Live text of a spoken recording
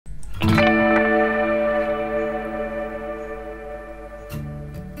Hi,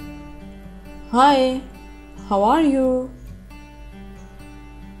 how are you?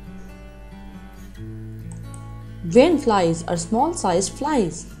 Drain flies are small-sized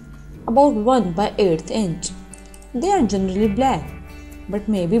flies, about 1 by 1/8 inch. They are generally black, but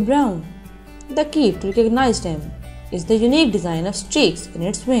may be brown. The key to recognize them is the unique design of streaks in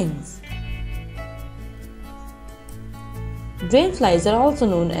its wings. Drain flies are also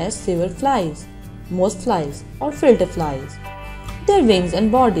known as sewer flies, moss flies, or filter flies. Their wings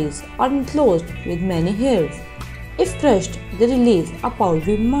and bodies are enclosed with many hairs. If crushed, they release a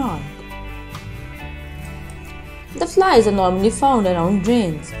powdery mark. The flies are normally found around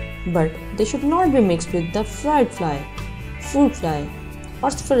drains, but they should not be mixed with the fried fly, fruit fly,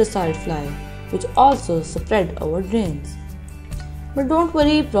 or sphericide fly, which also spread over drains. But don't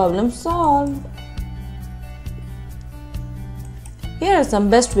worry, problem solved. Here are some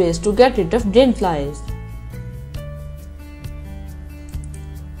best ways to get rid of drain flies.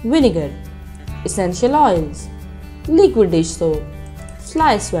 Vinegar, essential oils, liquid dish soap,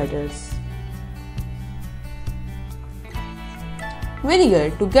 fly sweaters.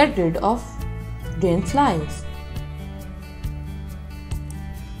 Vinegar to get rid of drain flies.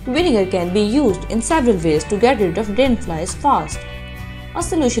 Vinegar can be used in several ways to get rid of drain flies fast. A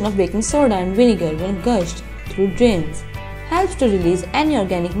solution of baking soda and vinegar when gushed through drains helps to release any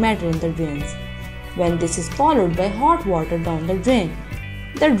organic matter in the drains. When this is followed by hot water down the drain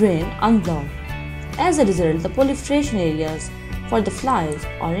unblocked. As a result, the proliferation areas for the flies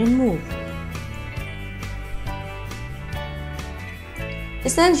are removed.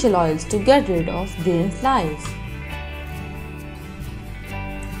 Essential oils to get rid of drain flies.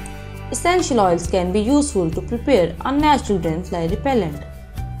 Essential oils can be useful to prepare a natural drain fly repellent.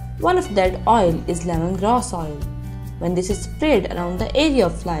 One of that oil is lemongrass oil. When this is sprayed around the area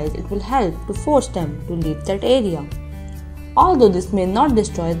of flies, it will help to force them to leave that area. Although this may not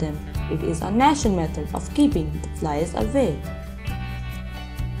destroy them, it is a natural method of keeping the flies away.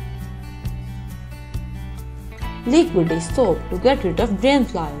 Liquid dish soap to get rid of drain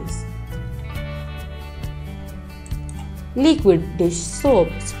flies. Liquid dish soap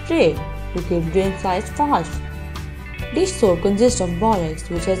spray to kill drain flies fast. Dish soap consists of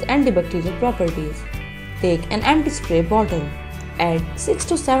borax, which has antibacterial properties. Take an empty spray bottle. Add 6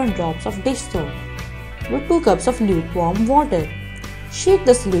 to 7 drops of dish soap with 2 cups of lukewarm water. Shake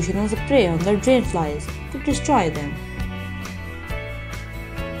the solution and spray on the drain flies to destroy them.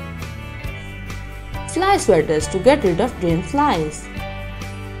 Fly sweaters to get rid of drain flies.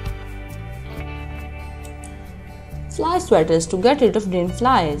 Fly sweaters to get rid of drain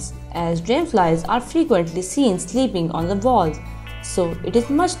flies, as drain flies are frequently seen sleeping on the walls, so it is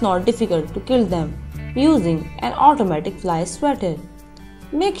much more difficult to kill them using an automatic fly sweater.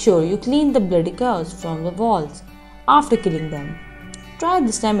 Make sure you clean the bloody curves from the walls after killing them. Try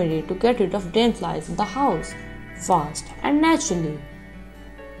this remedy to get rid of drain flies in the house fast and naturally.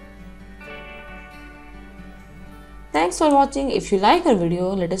 Thanks for watching. If you like our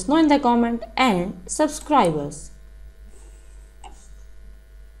video, let us know in the comment and subscribe us.